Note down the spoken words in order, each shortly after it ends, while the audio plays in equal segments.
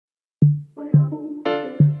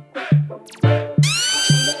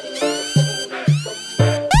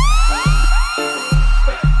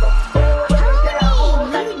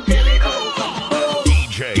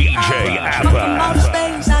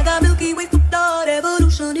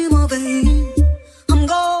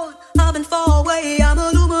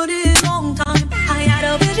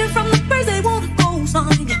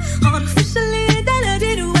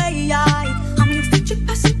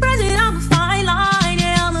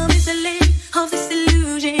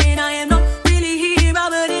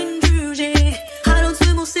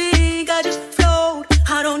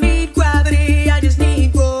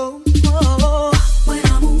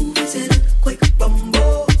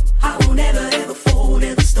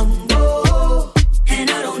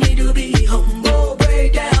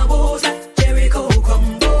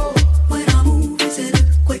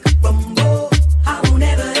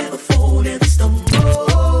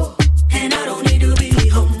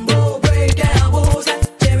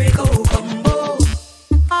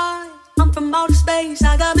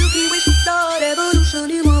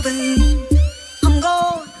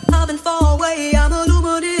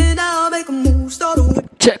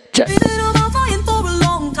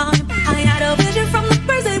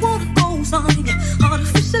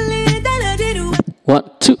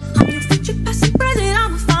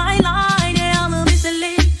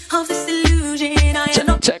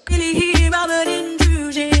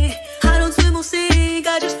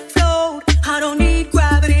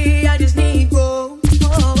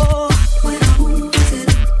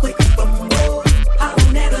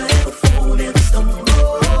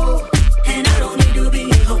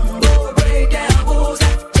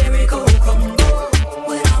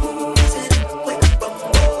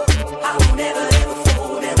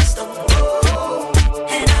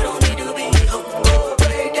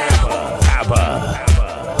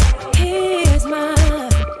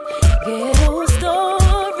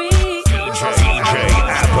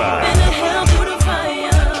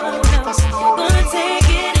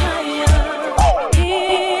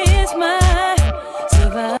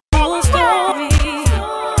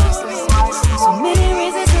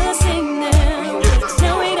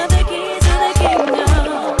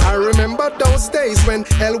those days when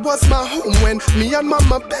hell was my home, when me and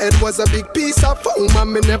mama bed was a big piece of foam,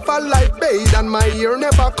 and me never like bathe and my ear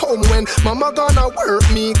never comb. When mama gonna work,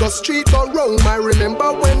 me go street go roam. I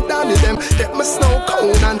remember when Danny them take my snow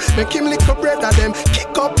cone and make him lick a bread of them,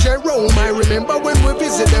 kick up Jerome. I remember when we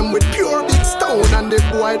visit them with pure big stone, and the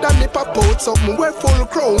boy Danny pop out something we're full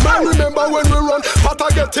chrome. I remember when we run, but I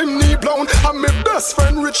get him knee blown, and my best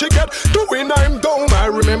friend Richie get doing I'm down. I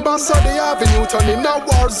remember Sunday Avenue turning a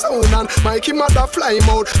war zone, and Mikey mother fly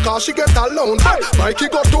mode, cause she get alone. Mikey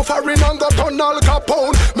got too far in and got on Al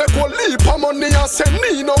Capone. Make one leap of money and send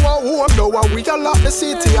me no a home. Now we all lock the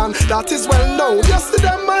city and that is well known.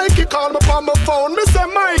 Yesterday Mikey called me on my phone. Me say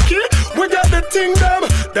Mikey, we get the thing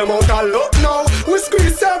them out of luck now. We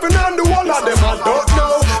squeeze 7 and the whole of them I don't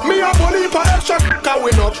know. Me a bully for extra cause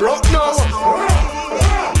we not broke now.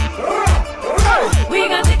 We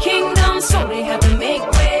got the kingdom, so they have to make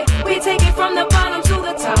way. We take it from the bottom to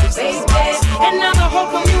the top, baby. And now the whole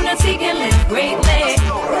community can live greatly.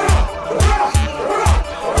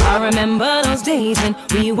 I remember those days when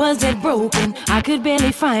we was dead broken. I could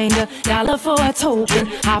barely find $1 for a token.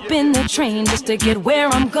 Hop in the train just to get where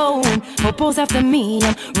I'm going. Popo's after me,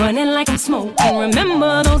 I'm running like I'm smoking.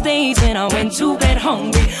 Remember those days when I went to bed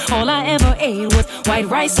hungry. All I ever ate was white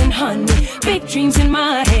rice and honey. Big dreams in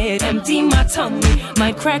my head, empty my tummy.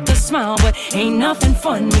 Might crack a smile, but ain't nothing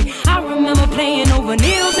funny. I remember playing over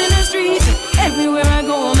needles in the streets. Everywhere I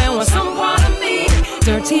go, man, was some part of me.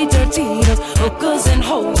 Dirty, those hookers and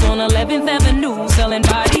hoes on 11th Avenue, selling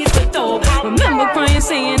bodies for dope. Remember crying,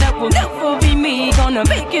 saying that will never be me. Gonna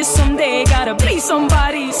make it someday, gotta be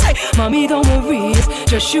somebody. Say, mommy, don't worry, it's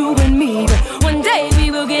just you and me. But one day we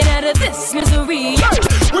will get out of this misery.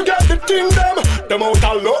 We got the thing them out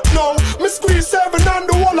of luck now. Me squeeze 7 and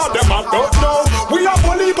the whole of them I don't know. We have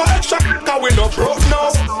only for extra cause we not broke now.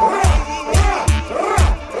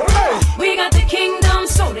 We got the kingdom,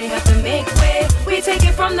 so they have to make way. We take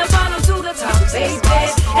it from the bottom to the top, baby.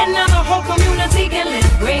 And now the whole community can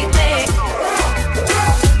live greatly.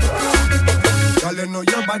 Girl, you know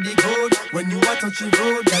your body good when you are touching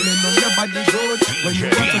road. Girl, you know your body good when you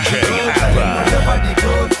are touching road. Girl, you know your body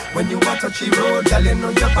good when you are touching road. Girl, you know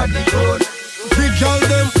your body good. Big girl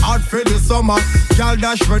them hot for the summer. Girl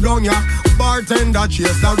dash for down ya. Bartender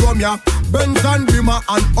chase the rum ya. Benz and Beamer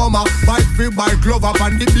and Hummer. Bike free by glove up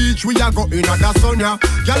on the beach. We are going at the sun ya.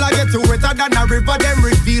 Girl I get you wetter than a river. Them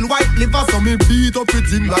reveal white liver. So me beat up it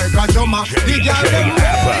in like a drummer. The girl them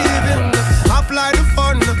raving. Apply the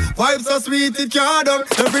fun. Vibes so sweet it can't done.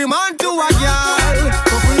 Every man to a girl.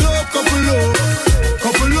 Couple up, couple up.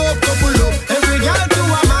 Couple up, couple up. Every girl to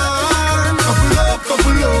a man. Couple up,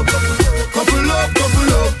 couple up. Couple up,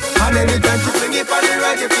 couple up. And anytime she fling it on the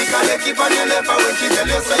right, you pick a leg, keep on your left. And when she tell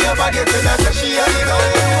you, say your body, tell her, say she a little.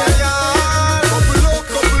 Couple up,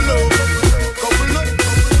 couple up. Couple up,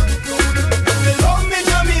 couple up. Me love me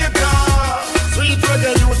Jamaica. Sweet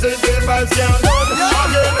reggae, you say the vibes can't run.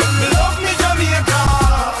 Again, me love me Jamaica.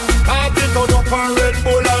 Party turn up on Red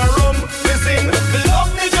Bull and rum. Me sing, me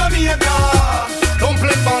love me Jamaica. Don't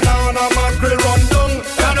play banana, mackerel run down.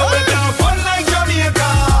 You know we can't fun like Jamaica.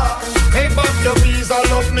 Take back your visa,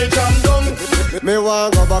 love me jam down. Me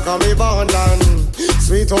want go back on me borderland.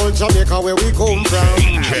 Sweet old Jamaica where we come from.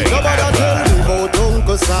 Nobody tell me about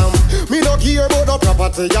Uncle Sam. Me no care about the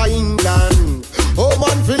property of England. Oh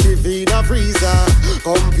man, fi live in a freezer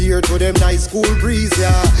compared to them nice cool breeze,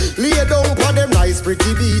 yeah. Lay down for them nice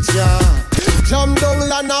pretty beach, yeah. Jam down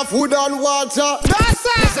land of food and water. That's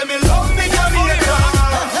it. You say me love me Jamaica.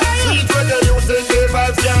 Sweet reggae, you say the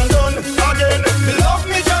vibes can't done. Again, me love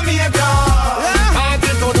me Jamaica.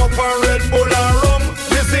 Party turn up on Red Bull and rum.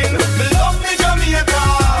 Me sing, me love me Jamaica.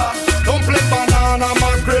 Don't play banana,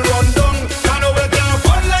 mackerel run down. I know we can't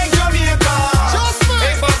fun like Jamaica.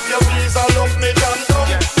 Take back your visa, love me jam down.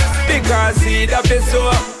 Because see the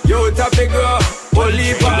pistol, you tap the girl.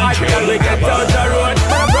 Only for hot girl, we get out the road.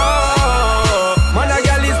 Bro, man a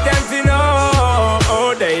girl is time to know.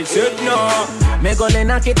 Oh, they should know. Me go le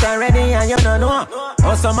knock it already and you don't know.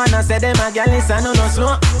 Oh, some man a say them a girl is a no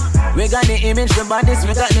slow. We got the image, the bodies,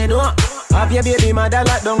 we got the door. Have your baby mother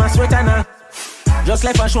lock down a sweater now. Just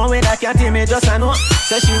like a show with a cat, me just a know.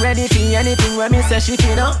 Say she ready for anything when me say she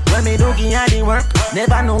feel up. When me do give her the work,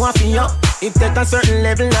 never know what feel up. If take a certain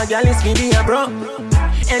level, a girl is me be a bro.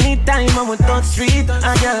 Anytime I would touch street,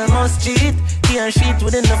 a girl must cheat. Tear sheet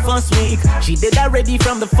within the first week. She did already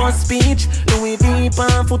from the first speech. Louis V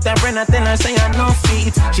pan foot her friend, I tell her say I no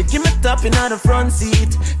feet. She give me top in the front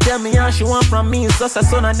seat. Tell me how she want from me, it's just a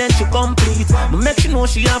son and then she complete. But make she know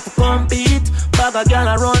she have to compete. Bag a girl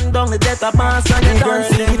I run down the data boss and you don't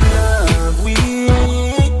see it. Love we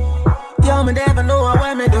Yo, me never know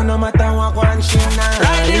what me do, no matter what one shit now.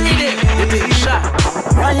 Right in the big shot.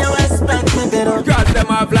 Why you expect me to do? Got them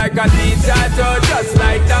off like a teacher, just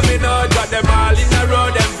like domino. Got them all in a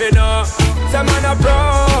row, them finna. Some man a pro,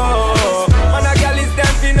 man a girl is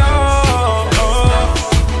them finna.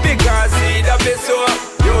 Because see the best so,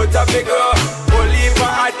 you to figure. Only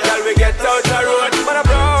for hot girl we get out the road. Man a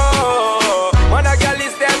pro, man a girl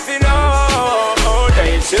is them finna.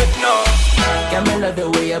 They should know. Yeah, me love the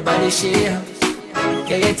way your body shapes.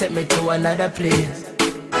 Yeah, you take me to another place.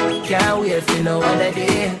 Can't wait for no other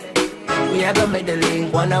day. We are gonna make the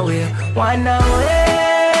link one away. One away.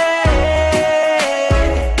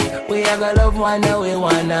 We are gonna love one away,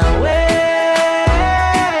 one away.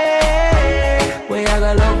 We are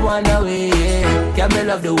gonna love one away. Yeah, me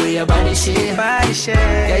love the way your body shape.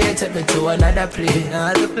 Yeah, you take me to another place.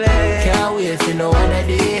 Can't wait for no other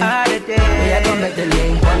day. We are gonna make the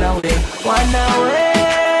link one away, one away.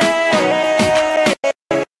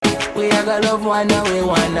 We are gonna love one away,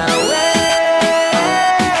 one away.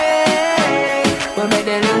 We make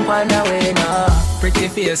the link one away now. Pretty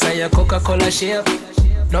face and your Coca-Cola shape.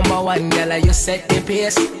 Number one girl, you set the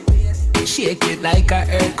pace. Shake it like an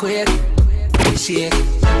earthquake. Shake,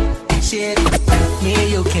 shake. Me and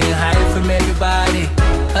you can't hide from everybody.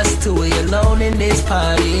 Us two are alone in this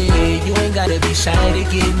party. You ain't gotta be shy to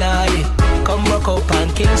get naughty. Come rock up on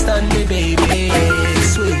Kingston, me baby.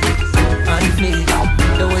 Sweet, and me.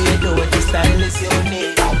 The way you do it, the style is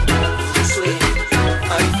unique. Sweet,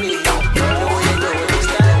 and free. The way you do it, the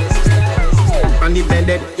style is On the bed,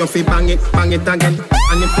 you feel bang it again.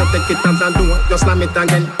 And if you take it and do it, just slam it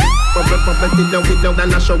again. Bubble, till down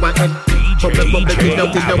and I show my head. Bubble, till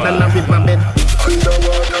down and I rip my bed.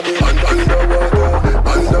 Underwater, me,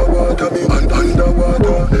 underwater, me, underwater, me, underwater.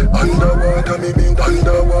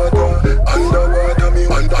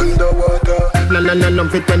 No,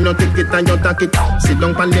 fit when you take it and you take it. Sit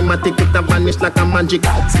down pan the matic, it a vanish like a magic.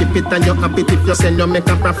 Skip it and you happy if you sell, you make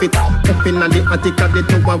a profit. Up in the attic, at the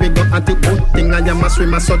tower we go at it. Good thing I am a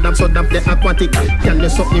swimmer, so damn the aquatic. Can you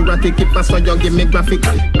so erratic, if I saw you give me graphic.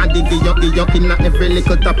 I dig you in every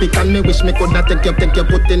little topic. And me wish me coulda take you,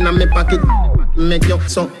 put in a me pocket. Make you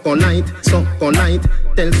so polite.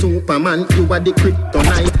 Tell Superman you are the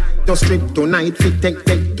kryptonite. Just strip tonight, fit take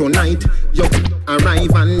tonight. You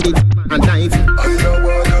arrive and did a dive.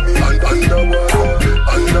 Underwater me, underwater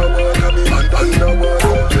me, underwater me,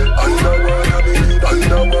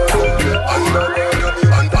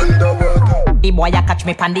 The boy a catch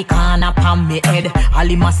me pan the corner pan me head. All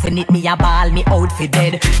him a send it me a ball me out for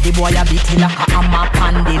dead. The boy a beat like a hammer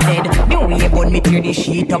pan the lead. Me way bun me tear the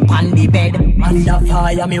sheet up on the bed. Under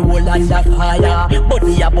fire me hold under fire.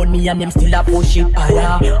 Body a bun me and them still a push it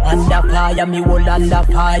higher. Under fire me hold under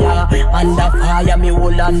fire. Under fire me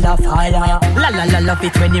hold under fire. La la la love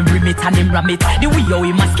it when him rim it and him ram it. The way how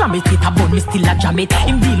him a slam it a bun me still a jam it.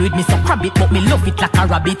 Him deal with me so crab it but me love it like a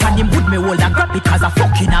rabbit. And him would me hold and grab it cause a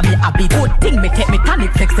fucking a me habit. Good thing me take me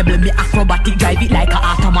tonic flexible, me acrobatic. Drive it like a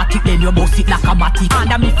automatic, then you bounce it like a matic.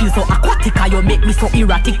 And me feel so aquatic, and you make me so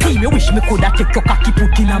erratic. Team, you wish me coulda take your cocky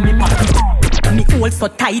put in a me pocket. Me hold so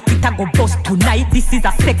tight, it a go bust tonight. This is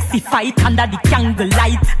a sexy fight under the candle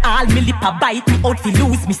light. All me lip a bite, me out fi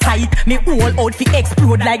lose me sight. Me whole out fi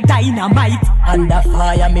explode like dynamite. Under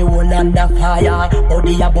fire, me hold under fire.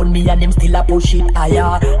 Body a burn me and them still a push it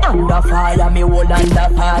higher. Under fire, me hold under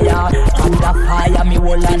fire. Under fire, me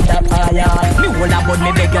hold under fire. Me hold a bun,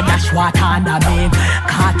 me beg you dash water under me.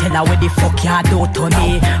 Can't tell her where the fuck you do to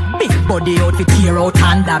me. Big body out fi tear out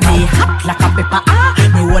under me. Hot like a pepper,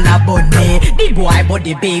 me hold a bun me. The boy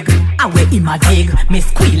body big, I wear him a dig. Me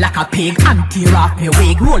squeal like a pig and tear off me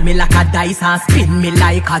wig. Roll me like a dice and spin me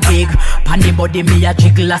like a gig. Pan the body me a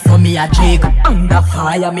jiggle so me a jig. Under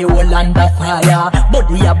fire, me hold under fire.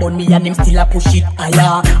 Body a bun me and him still a push it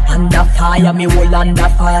higher. Under fire, me hold under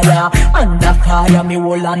fire. Under fire, me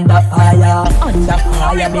hold under fire. Under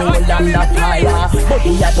fire, me hold under fire.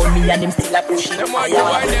 Body a bun me and him still a push it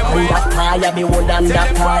higher. Under fire, me hold under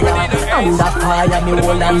fire. Under fire, me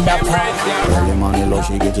hold under fire. All the money love,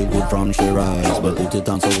 she get it good from she rise. But put it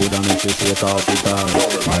on so good and make she shake off it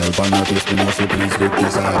eyes. Smile pan her face, me know she pleased with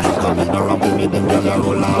this eyes. She coming around to me, them girl a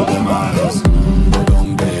roll out them eyes. Go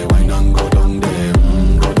down there, wine and go down there.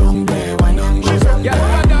 Go down there, wine and go down there.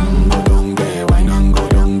 Go down there, wine and go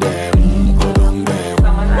down there. Go down there.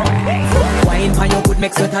 Wine for your good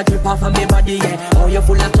make sweat drip off of me body, yeah. Oh, you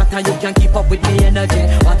full of chat and you can keep up with me energy.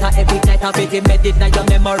 What a epic night of it, embedded in your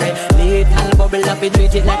memory. Little bubble up, it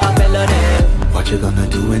treat it like a felony. What you gonna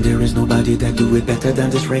do when there is nobody that do it better than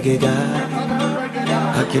this reggae guy?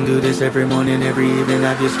 I can do this every morning, every evening.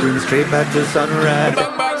 Have you scream straight back to sunrise.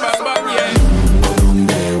 Bang, bang, bang, bang, yeah. Go down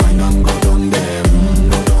there, wine and go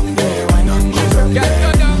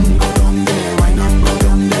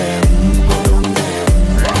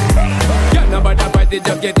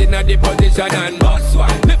just get in a the position and boss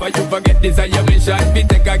one. Never you forget this is your mission. Fi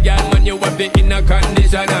take a girl man, you have it in a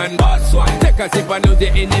condition and boss one. Take a sip and lose the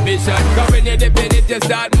inhibition. Cause when you depend it, you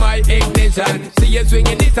start my ignition. See you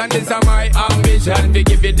swinging this and this are my ambition. We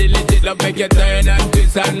give you the legit love, make you turn and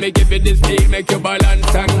twist and make you feel the speed, make you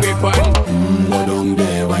balance and grip on. Go down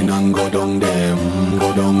there, why not go down there?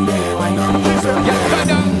 Go down there, why not go down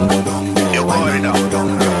there? Go down there, why not go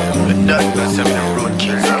down there?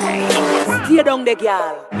 Stay down there,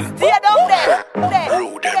 girl. Stay down there.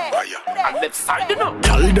 Rude Empire. Left side, you know.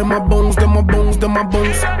 Tell them a bounce, them a bounce, them a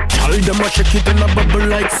bounce. Tell them a shake it and a bubble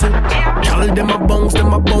like so. Tell them a bounce,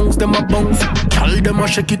 them a bounce, them a bounce. Tell them a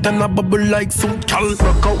shake it and a bubble like so. Tell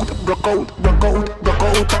rock out, rock out, rock out, rock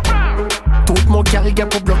out. Tout mon gal get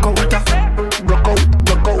pour block out. Rock out,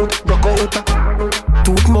 rock out, rock out.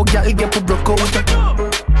 Tout mon gal get pour block out.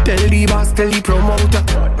 Tell the boss, tell the promoter.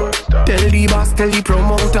 Tell the boss, tell the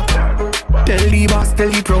promoter. Tell the boss, tell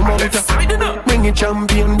the promoter. Bring it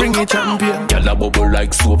champion, bring it champion. Gyal a bubble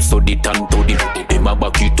like soap, so the tan to the. Them a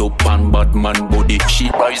back it up and bad man body. She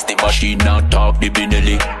rise the machine and talk the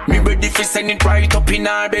Benelli. Me ready fi send it right up in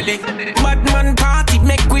her belly. Bad man party,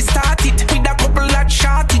 make we start it. With a couple of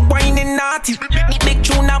shot it, whining naughty. The big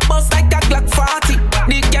tune a bust like a Glock 40.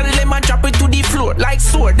 The gyal them a drop it to the floor like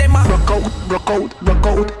sword. Them a rock out, rock out, rock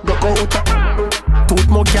out, rock out. Tout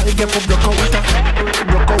mon gal get pour block out.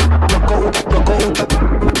 Rock out, rock out, rock out.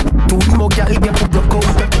 Tout mon gal get pour block out.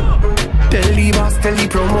 Tell the boss, tell the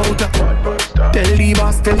promoter. Tell the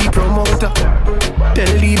boss, tell the promoter.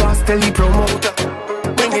 Tell the boss, tell the promoter.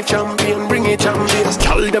 Bring it champion, bring it champion.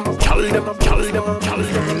 Tell them, tell them, tell them, tell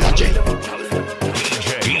them.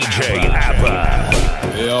 DJ ABBA.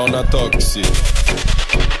 Et on a toxic.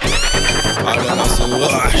 Alors c'est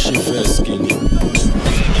wash, il fait skinny.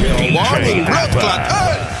 Warning, blood clot,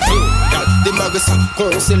 démarre ça,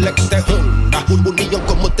 qu'on sélecte Honda. Boulbouillon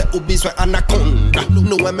comme t'es au besoin anaconda.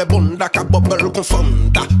 Nous aimons bonda, qu'à bubble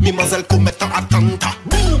confonda. Mimazelle commettant attentat.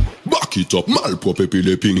 Back it up, mal propre et puis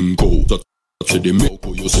les pingo. C'est des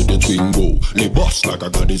moko, yo c'est des twingo. Les boss la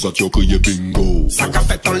caga des autres yo crié bingo. Ça qu'a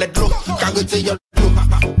fait en let l'eau, carité y'a l'eau.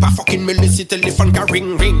 Pas fucking me laisser téléphone car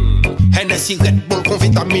ring ring. Hennessy Red Bull con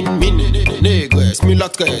vitamine mine. Négresse,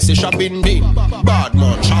 mulâtresse et chabine bin.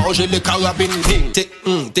 Badman, chargez les carabines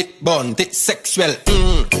bin. T'es bonne, t'es sexuelle.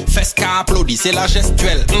 Fesse qu'a applaudi, c'est la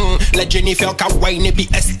gestuelle. Les Jennifer Kawaii et puis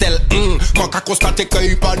Estelle. Manque à constater qu'il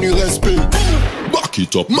n'y a pas ni respect. Back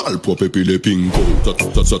it up, mal propre et puis les pingo.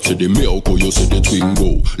 Ça c'est des moko, yo c'est des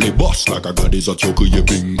twingo. Les boss la caga des autres yo crié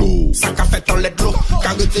bingo. Ça qu'a fait en let l'eau,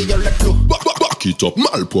 carité y'a let l'eau. Back it up,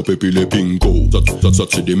 mal propre et puis les pingo. Ça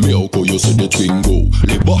c'est des moko, yo c'est des twingo.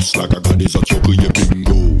 Les boss la caga des autres yo crié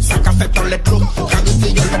bingo. Ça qu'a fait en let l'eau, carité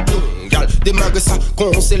y'a let l'eau. Gal, démarre ça,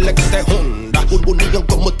 qu'on sélecte Honda. Boulbouillon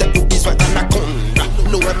comme t'es au besoin anaconda.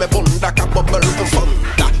 Nous aimons bonda, qu'à bubble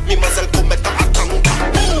confonda. Mimazelle commettant attentat.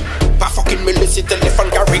 Pas fucking me laisser téléphone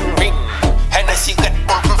car ring ring. Hennessy Red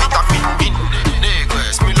Bull, vitamine B.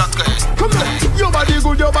 Négresse, mulâtresse. Your body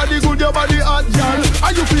good, your body good, your body hot, girl.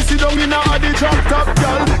 Are you feel sit down in a the drop top,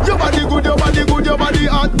 girl? Your body good, your body good, your body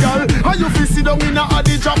hot, girl. Are you feel sit down in a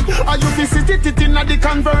the drop? Are you feel sit it in a the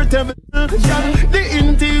convertible, girl? The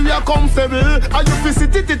interior comfortable. Are you feel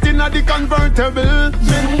sit it in a the convertible?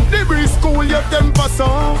 The breeze cool, your temper so,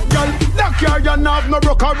 girl. That car you have no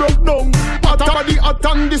rock or rock down. Hot body hot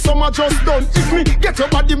and the summer just done. If me get your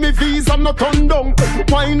body, me visa not turn down.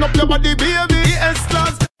 Wind up your body, baby,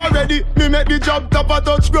 S-class. Already, me make the job top a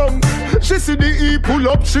touch ground. She see the E pull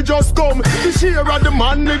up, she just come. The share of the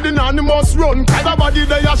man with the anonymous run. Kind of body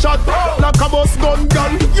they a shot like a bus gun,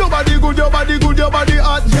 girl. Your body good, your body good, your body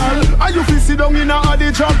hot, girl. Are you feel sit down in a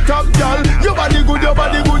the drop top, girl? Your body good, your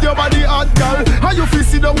body good, your body hot, girl. Are you feel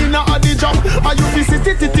sit down in a the drop? Are you feel sit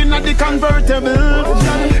it in a the convertible,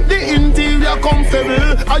 girl? The interior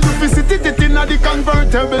comfortable. Are you feel sit it in a the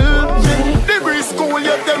convertible? The breeze cool,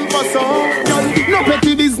 your temper so, girl. No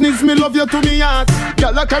petty business, me love you to me heart.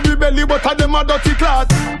 Girl, I carry belly, but I them a dirty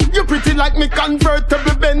clot. You pretty like me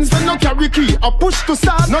convertible Benz. When no carry key, I push to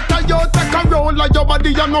start. Not a you take a roll like your body,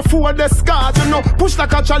 you no for the scars. You know, push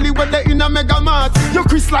like a Charlie when they in a mega mart. You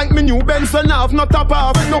Chris like me new Benz when I have not a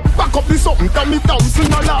bar. When no back up this something, tell me Thompson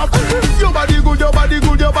no laugh. Your body good, your body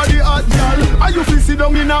good, your body hot, girl. Are you feel sit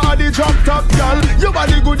down in a the drop top, girl? Your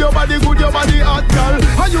body good, your body good, your body hot, girl.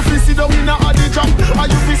 Are you feel sit down in a the drop? Are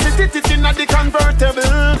you feel sit it in a the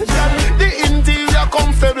convertible? The interior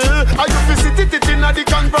comfortable. Are you feel sit it in a the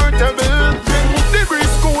convertible? The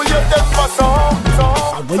breeze cool, you temper so.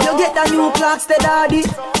 When you get the new clocks, the daddy,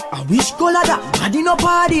 I wish color that body no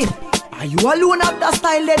party. Are you alone have the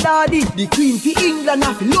style, the daddy? The queen for England,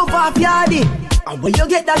 have love off yardy. And where you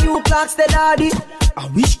get the new clocks, the daddy? I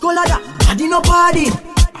wish color that body no party.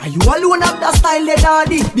 Are you alone of that style, the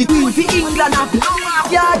daddy? The queen for England have no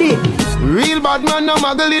yardy. Real bad man, no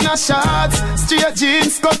muggle in a shots. Straight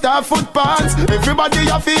jeans, cut off foot pants. Everybody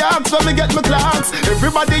have to ask when me get my clocks.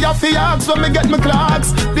 Everybody have to ask when me get my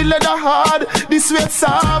clocks. The leather hard, the sweat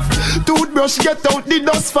soft. Toothbrush get out the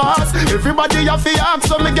dust fast. Everybody have to ask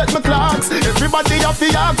when me get my clocks. Everybody have to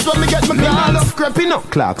ask when me get my clocks. I love creeping up.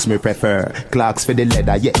 Clocks me prefer. Clocks for the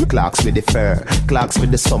leather, yeah. Clocks with the fur. Clocks for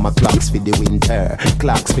the summer, clocks for the winter.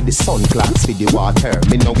 Clocks for the sun, clocks for the water.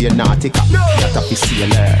 Me know we're nautica, that a fi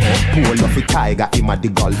sailor. Pull off a tiger, him a the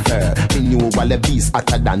golfer. Me knew all the bees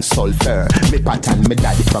hotter than sulfur. Me pattern me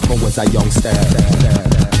daddy from when I was a youngster.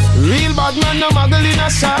 Real bad man, no muggle in a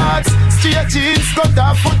shots. Straight jeans, cut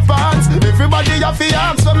off foot pants. Everybody have to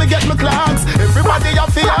ask when me get my clocks. Everybody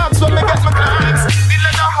have to ask when me get my clocks. The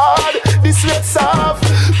leather hard, the sweat soft.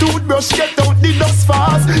 Toothbrush get out the dust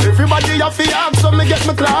fast. Everybody have to ask when me get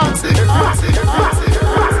my clocks.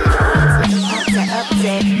 Up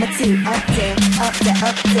there, my team up there,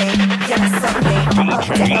 yeah, Sunday, up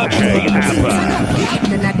there,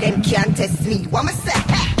 none of them can test me, what me say?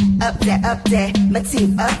 Up there, my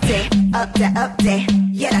team up there,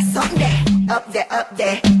 yeah, that's Sunday, up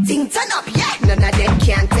there, ting turn up, yeah, none of them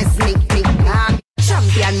can test me,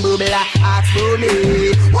 champion bubbler, ask for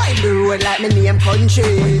me, why the road like me name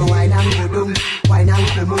country, why not go down, why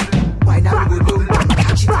not go down,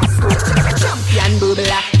 catch it as go, champion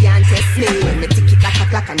bubbler, can't test me, me tick it like a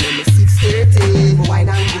clock and then me 6:30, why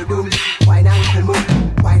not go down, why not come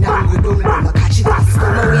up, why not go down, no catch it as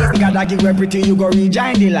go, no waste. Gotta give everything you go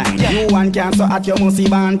rejoin the line. Yeah. You want cancer at your must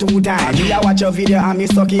band 2 times. You watch your video and me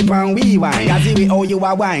stuck it and rewind. Cause see how you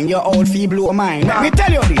are wine, your old fee blow mine. Let me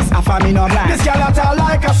tell you this, I find me no blind. This girl tall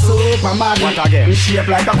like a superman. What again? Shape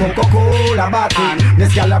like a Coca-Cola bottle.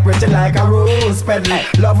 This girl pretty like a rose petal.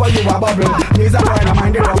 Love how you a bubble. Needs a boy no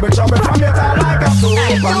mind the double trouble. From your tall like a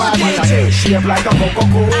superman. What again? Shape like a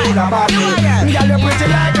Coca-Cola bottle. Girl pretty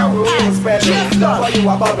like a rose petal. Love how you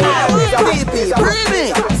a bubble.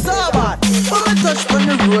 So bad, when I touch on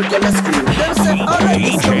the road, girl, I scream. Them say, alright,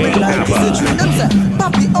 this coming like this a dream. Them say,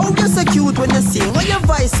 Papi, oh, you're so cute when you sing. When your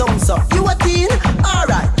voice sounds up, you a teen?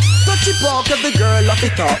 Alright, touch it walk of the girl off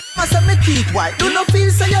it up. I say, me teeth white, do not feel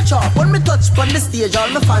so you chop. When me touch on the stage, all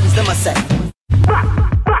my fans, them a say.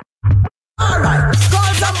 Alright,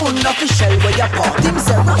 cause I'm unofficial where you pop. Him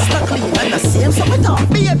say, Rasta clean and the same, so me talk.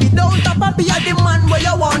 Baby, don't tap up, be a the man where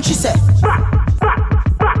you want, she say.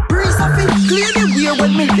 Clear the way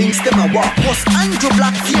when me links them a walk. Was Andrew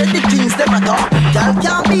Black hear the things them a talk. Y'all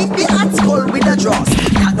can't beat the hot skull with the draws.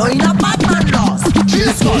 Y'all know in a bad man loss.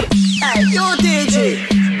 Drill skull. Hey, you DJ.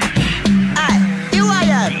 Hey, you I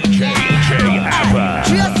am. ABBA.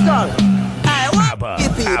 Drill skull. Hey, what?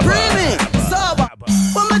 Hippie, bring me. Sober.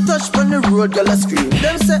 When me touch on the road, girl a scream.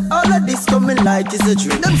 Them say all of this coming like is a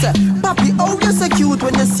dream. Them say, Papi, oh you so cute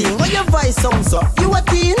when you sing. When your voice sounds up, you a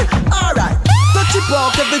teen? Alright. Touch it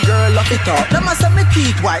walk every girl off it up. Them a say me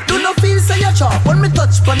teeth white, do not feel so you chop. When me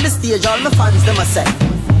touch on the stage, all my fans them a say.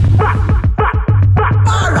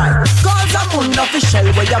 Alright, cause I'm unofficial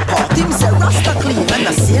where you pop. Him say Rasta clean and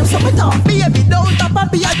the same so me talk. Baby don't tap and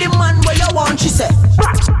be a the man where you want, she say.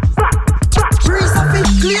 Breeze of it,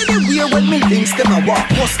 clear the way when me links them a walk.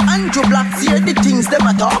 Was Andrew Black hear the things them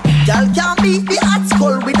a talk. Y'all can't beat the hot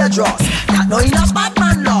skull with the draws. Y'all know in a bad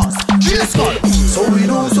man loss. Drill skull. So we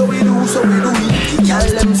do it. The gal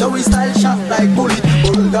them so we style shot like bullet.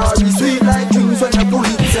 Bulgari sweet like drinks when you pull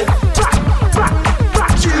it.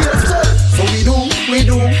 Drill skull. So we do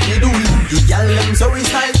it. The gal them so we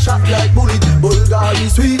style shot like bullet. Bulgari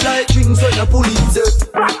sweet like drinks when you pull it.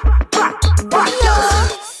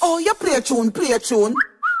 Oh, you play a tune.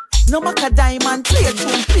 No matter diamond, play a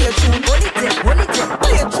tune. Hold it there.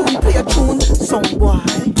 Play a tune. Some boy,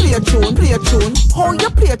 play a tune. How you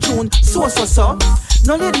play a tune? So.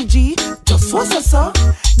 No lady G, just so.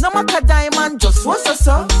 No matter diamond, just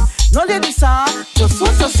so. No lady sir, just so.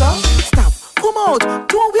 Stop, come out,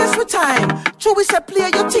 don't waste your time. True we say play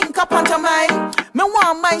your think up onto mine. Me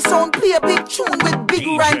want my sound play a big tune with big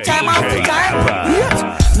rhyme time after time.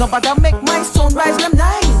 Wait, nobody make my sound rise them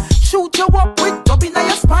 9. Shoot you up with dub in your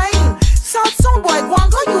spine. Sound boy, go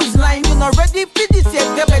and go use line. You not ready for this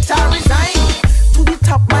yet, you better resign. To the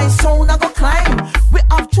top, my sound I go climb. We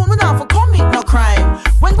have tune, we not for commit no crime.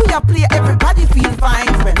 When we a play, everybody feel fine.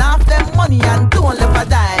 Spend half them money and don't live a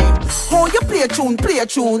dime. Oh, you play a tune.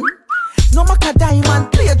 No matter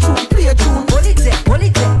diamond, play a tune. Hold it there.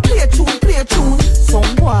 Play a tune.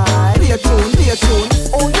 Some boy, play a tune.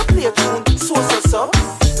 Oh, you play a tune. So.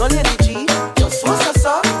 No lady G, just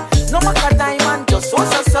so. No matter diamond, just so.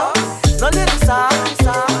 No lady sir,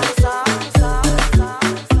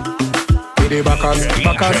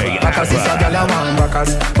 Bacchus is a gal a want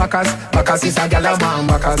Bacchus is a gal a want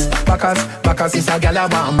Bacchus is a gal a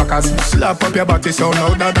want Bacchus. Slap up your body so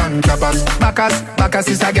louder than clappers. Bacchus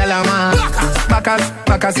is a gal a want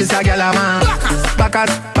Bacchus is a gal a want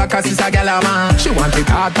Bacchus is a gal a want. She want it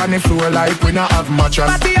hard on the floor like we not have mattress.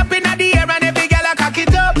 Party up in the air and every gal a cock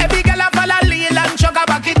it up. Every gal a follow lean and chuck a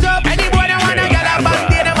back it up. Any boy that wanna gal a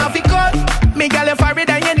band, they them have to cut. Me gal a forehead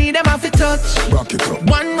and you need them have to touch. Rock it up.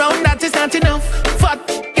 One round that is not enough. Fat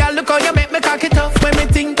gal, look how you make me cock it up. When me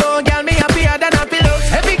think oh gal, me happier than happy love.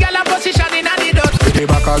 Every gal a position in a the dot.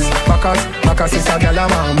 Bacchus is a gal a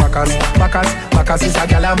man. Bacchus is a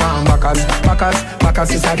gal a man.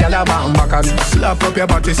 Bacchus is a gal a man. Bacchus. Slap up your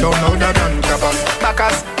body so louder than clappers.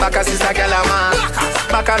 Bacchus is a gal a man.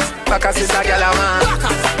 Bacchus is a gal a man.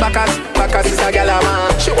 Bacchus is a gal a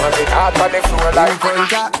man. She want it hard on the floor like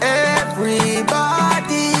everybody.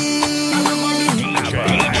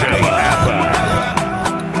 DJ ABBA.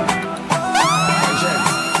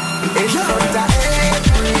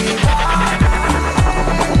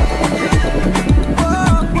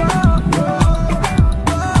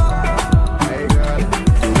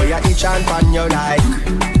 Chant pan you like,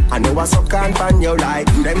 I know I suck and pan you like.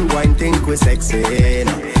 Them go and think we sexy,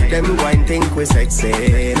 them go and think we sexy.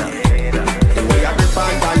 The way I grip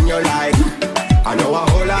and pan you like, I know I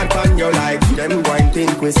hold on pan you like. Them go and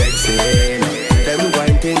think we sexy, them go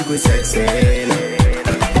and think we sexy.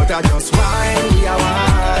 But I just whine, we are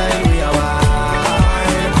wine,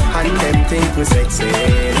 and them think we sexy,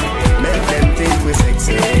 make them think we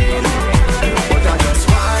sexy. But I just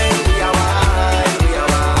whine, we are wine.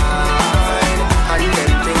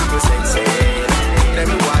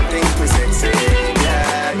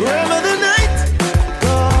 Wherever the night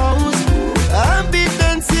goes, I'll be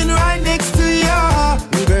dancing right next to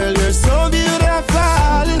you. Girl, you're so beautiful.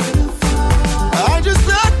 I just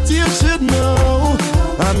thought you should know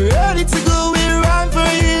I'm ready to go wherever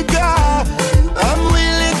you go. I'm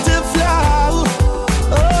willing to fly.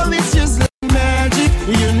 Oh, it's just like magic.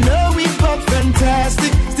 You know we both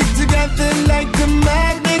fantastic. Stick together like a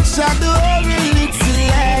magnet. Shock the whole world, it's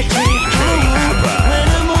electric. When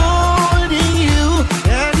I'm holding you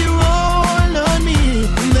and you hold on me,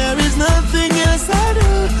 there is nothing else I do.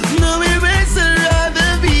 No erase I'd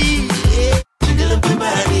rather be. Jiggle up your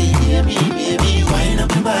body, baby, wind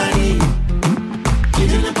up your body.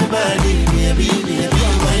 Jiggle up your body, baby,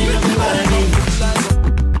 wind up your body.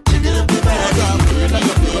 Jiggle up your body,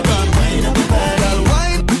 baby, wind up your body.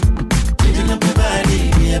 Jiggle up your body,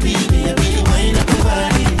 baby, wind up your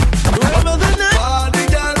body. Remember the night. Party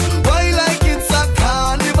girl, why like it's a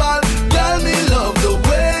carnival? Girl, me love the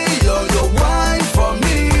way you wine for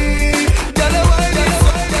me. Girl, the wine is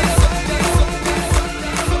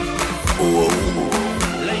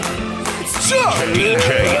DJ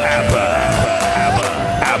ABBA.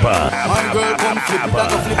 Girl, come flip it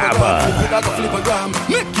like a flippergram, flip it like a flippergram.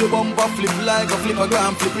 Make your bumper flip like a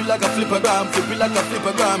flippergram, flip it like a flippergram, flip it like a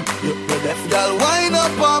flippergram. You're deaf, girl, wind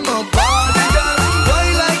up on my body, girl. Why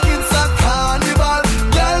like it's a carnival?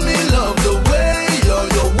 Girl, me love the way you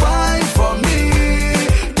wine for me.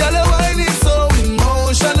 Girl, your wine is so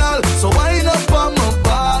emotional, so wind up on my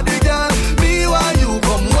body, girl. Me while you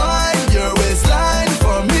come wine your waistline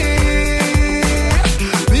for me.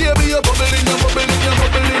 Baby, you're bubbling, you're bubbling, you're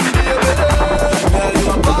bubbling, baby. Girl, you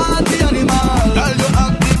a party animal. Girl, you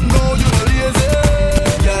active, no, you no lazy.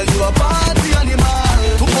 Girl, you a party animal.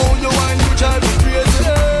 To own your wine, you drive me crazy.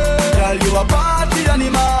 Girl, you a party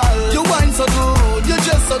animal. You wine so good, you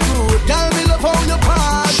just so good. Girl, me love how you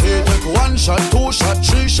party. She take 1 shot, 2 shot,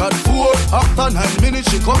 3 shot, 4. After 9 minutes,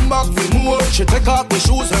 she come back for more. She take off the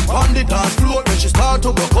shoes and pound it dance floor. Then she start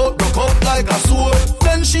to go out like a sword.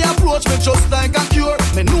 Then she approach me just like a cure.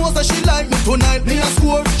 Me knows that she like me tonight, me a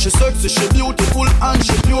score. She sexy, she beautiful and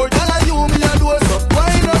she pure. Girl, you me a door, so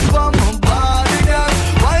wind up on my body, girl.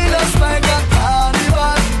 Wind us like a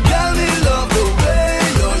carnival. Girl, me love the way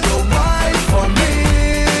you wine for me.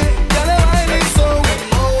 Girl, the wine is so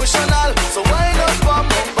emotional, so wind up on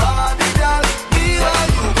my body, girl. Me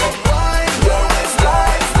and you go wine, your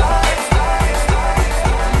waistline, slide.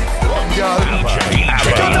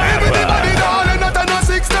 Everybody down and not on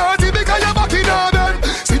 6:30 because you're back in our bed.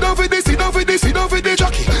 Sit down for this, sit down for this, sit down for the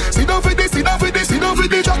jockey. Sit down for this, sit down for this, sit down for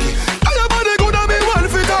the jockey. And your body good and me one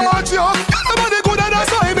fit touch you. And your body good and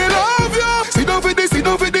that's why me love you. Sit down for this, sit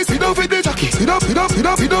down for this, sit down for the jockey. Sit down, sit down, sit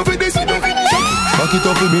down, sit down for this, sit down for the jockey. Back it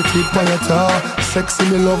up with me tip on your tar. Sexy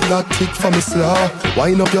me love that tick for me slaw.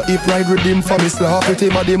 Wind up your hip ride redeem for me slaw. Pretty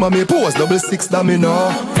body me pose double 6 that me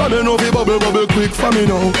know. From me know fi bubble quick for me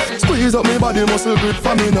now. Squeeze up me body muscle grip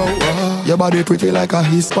for me now. Your body pretty like a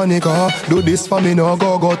Hispanic. Do this for me now,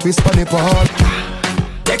 go twist for the part.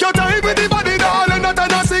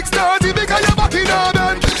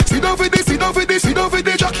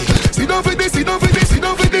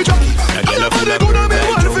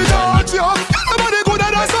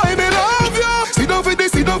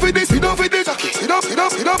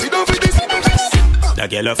 The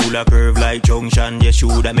girl a full of curve like junction. You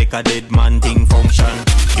shoulda make a dead man thing function.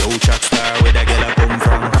 Yo, track star where the girl a come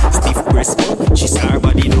from. Stiff breast, she star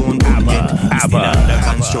body don't boom yet. Still under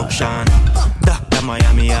construction. Dr.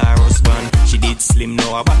 Miami her husband. She did slim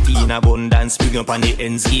now a body in abundance. Bring up on the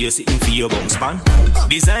ends here sitting for your bum span.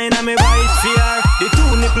 Designer me buy it for her. The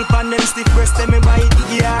two nipple pan them stiff breast them me buy it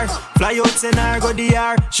the ER. Fly out send her go the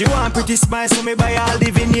ER. She want pretty smile so me buy all the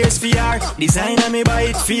veneers for her. Designer me buy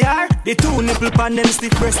it for her. The two nipple pan them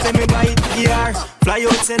stiff breast them me buy it the ER. Fly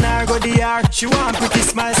out send her go the ER. She want pretty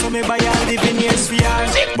smile so me buy all the veneers for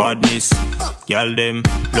her. Badness, girl them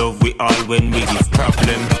love we all when we give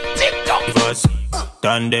problem. Give us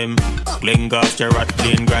tandem, cling off your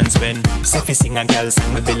rattling grand spend. Seffy sing a girl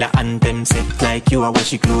song, me build a anthem. Set like you, I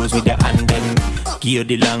wash your clothes with the anthem. Give you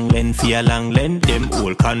the long length for your long length. Them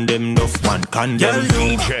all condemn, enough man condemn.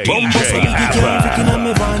 DJ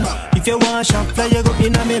ABBA. If you want shop, fly you go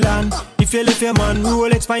in a Milan. If you left your man,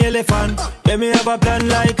 Rolex my elephant. Let me have a plan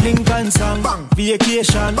like Lincoln song.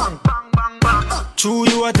 Vacation. True,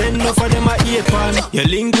 you a 10, no for them a 8 pan. You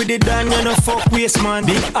link with the Dan, you no fuck waste man.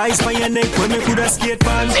 Big eyes for your neck when me coulda skate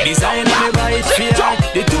pan. Designer me buy it for ya.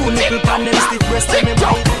 The two nipple pan, them stiff breast, them me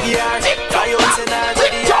buy it for ya. Fly out and I go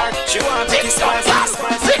the yard. She want pretty smile, for this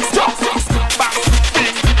smile, for this smile, for this smile.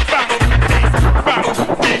 Bang, bang, bang,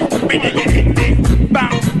 bing, ding,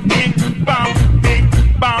 bang, ding, bang, ding,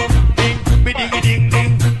 bang, ding, bing, ding,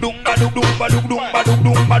 ding, dung ba dung ba dung ba dung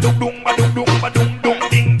ba dung ba dung ba dung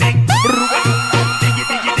ding ding.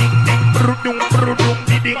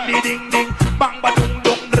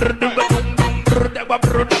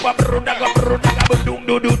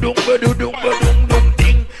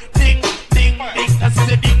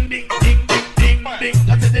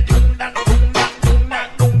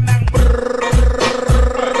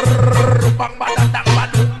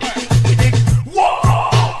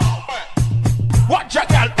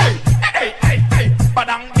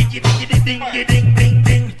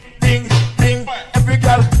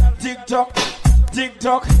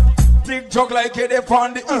 TikTok like it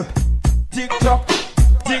upon the TikTok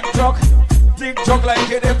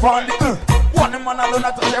like it upon the one man alone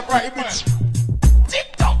at the private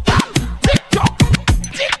TikTok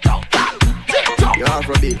you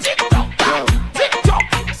Afrobeat TikTok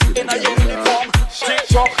in a uniform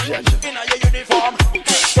TikTok in a uniform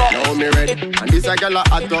TikTok now me ready and this a girl a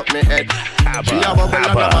hot up me head she a bubble and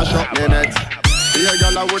a mash up me net. Your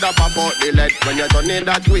girl woulda pop out the leg when you turn in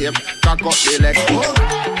that wave, cock up the leg.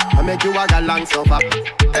 I make you a galang suffer.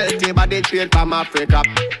 Healthy body trade from Africa.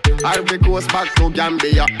 Ivory Coast back to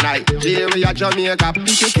Gambia, Nigeria, Jamaica.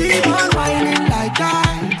 If you keep on whining like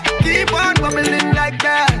that, keep on bubbling like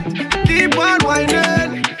that, keep on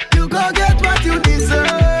whining, you go get what you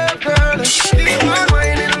deserve, girl. Keep on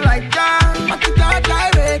whining like that, but you start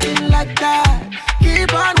gyrating like that.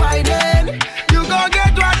 Keep on whining, you go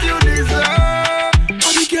get what you deserve.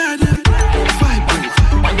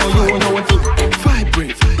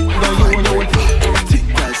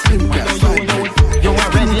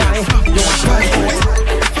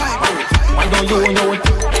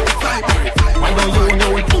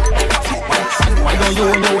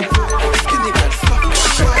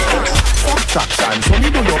 Subtraction, so me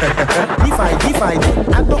do your divide,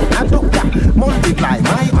 add up, multiply,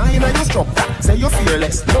 my you structure. Say you're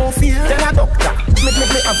fearless, no fear, tell a doctor.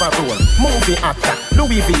 Make have a role, movie actor.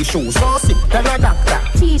 Louis V shoes, so sick, tell a doctor.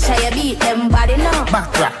 Teacher, you beat them body now.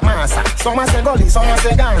 Backrack, massa, some a say gully, some a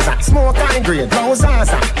say Gaza. Smoke high grade, no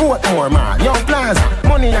Zaza. Portmore, Young Plaza.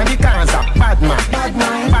 Money and the Kaza, bad man.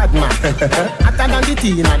 Hotter than the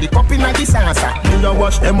tea, and the cup in the salsa. Me a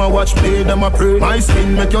watch them a watch, play them a pray. My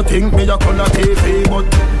skin make you think me a color TV, but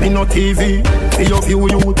me no TV. Me a few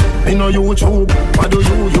youth, me no YouTube. What do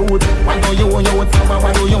you youth? What do you youth?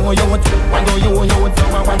 What do you youth? What do you youth? What do you youth?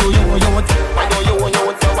 What do you youth? What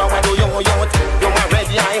do you youth? You a red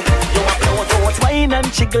eye, you a blue youth. Wine and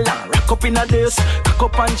jiggle and rock up in a this, cock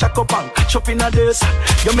up and jack up and catch up in a this.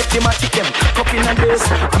 You make them a tick them, cock up in a this.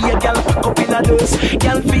 Be a gal, pack up in a this.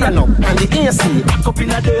 Gal feel up and the AC, cock up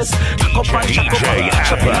in a this, cock up and jack up and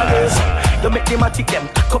catch up in a this. You make them a tick them,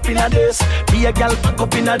 cock up in a this. Be a gal, pack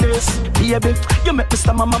up in a this. Baby, you make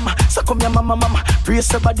Mr. Mama, so come here mama.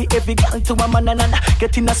 Brace your body, every gal to a man and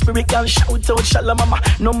get in a spirit, gal shout out shala mama.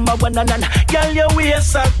 Number one and gal your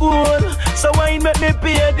waist are cool, so wine make me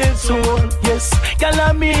pay the soul. Yes, gal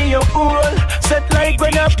I me your cool, set like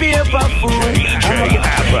when I paper fool.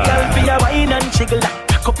 Gal be a wine and jiggle,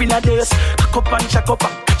 cock up in a this, cock up and jack up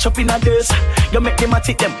and catch up in a this. You make them a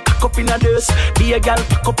tick them, cock up in a this. Be a gal,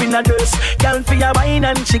 pack up in a this. Gal be a wine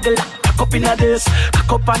and jiggle, cock up in a this,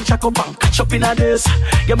 cock up and jack up and catch up in a this.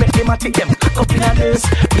 You make them a tick them, cock up in a this.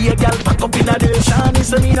 Be a girl back up in a this. Shawty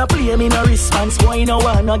say me no play, me no response. Boy no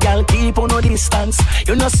want no girl keep on no distance.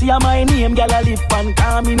 You know see my name, girl I live and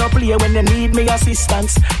call me no play when you need me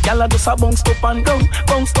assistance. Girl I just a bounce up and down,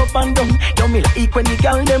 bounce up and down. You me like when the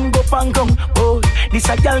girl them go and come. Oh, this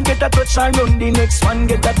a girl get a touch and run, the next one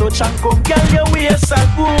get a touch and come. Girl your waist a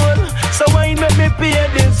gold, so why make me pay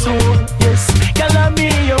this soul? Yes, girl I me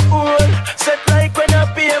your own. Set like when a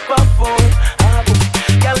paper fall.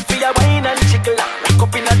 Girl for your wine and jiggle rock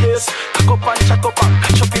up in a this, cock up and chuck up and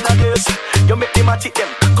catch up in a this. You make them a tick them,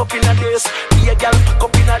 cock up in a this. Be a girl, cock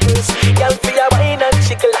up in a this. Girl for your wine and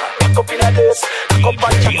jiggle rock up in a this, cock up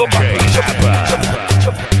and chuck up and catch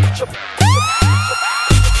up.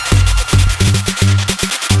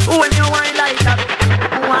 When you wine like that,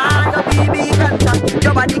 why your baby contact?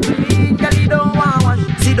 Your body clean, girl you don't want one.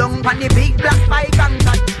 Sit down on the big black bike and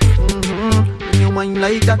touch. When you wine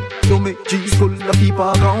like that, you make cheese full of people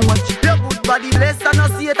around watch. Your good body less than a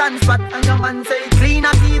Satan spot, and your man say clean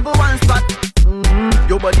as evil one spot.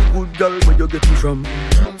 Your body good girl, where you get it from?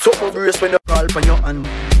 So brace when you call for your hand.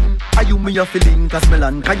 Are you me a feeling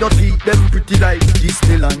Casmelan? Can your teeth them pretty like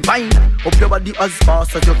Disneyland? Fine, up your body as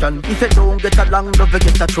fast as you can. If you don't get along, love you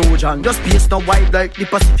get a Trojan. Your space no wide like the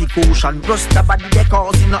Pacific Ocean. Plus the body they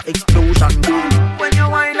causing an explosion. When you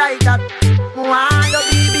whine like that, why your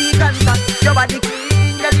baby contact? Your body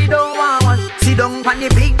clean, girl you don't want one. Sit down on the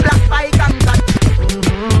big black bike and cut.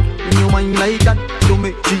 When you whine like that, you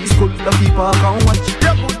make cheese full of people can watch.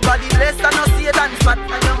 Your good body less than a Satan spot,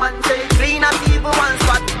 and your man say clean as evil one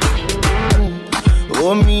spot.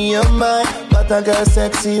 Oh me oh my, what a girl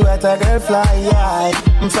sexy, what a girl fly, yeah.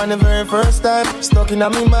 From the very first time, stuck in my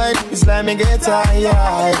mind, it's like me get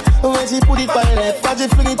tired. When she put it on the left, and she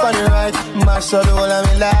fling it on the right, mash up the whole of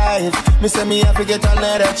my life. Me say me have to get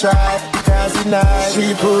another try, because it's nice.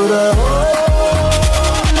 She put her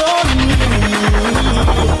hold on me.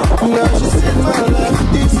 Now she said my life,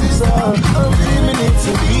 this is all I'm dreaming it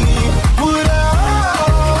to be. Put her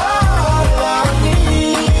hold on me.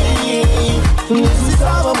 This is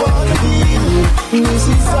how I wanna be. This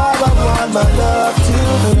is how I want my love to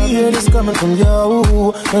be. I hear this coming from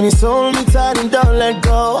you, and it's hold me tight and don't let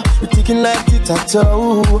go. You're ticking like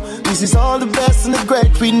tic-tac-toe. This is all the best and the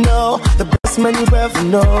great we know. The best man you ever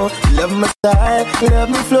know. You love my style, you love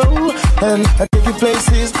me flow, and I take you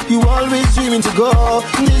places you always dreaming to go.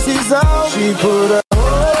 This is how she put her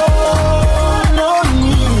hold on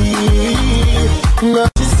me. Now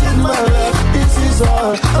she said my love, this is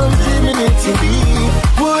all I'm dreaming it to be.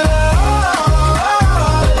 Put all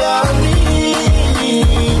on me.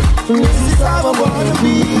 This is how I wanna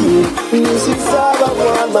be. This is how I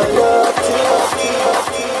want my love to be.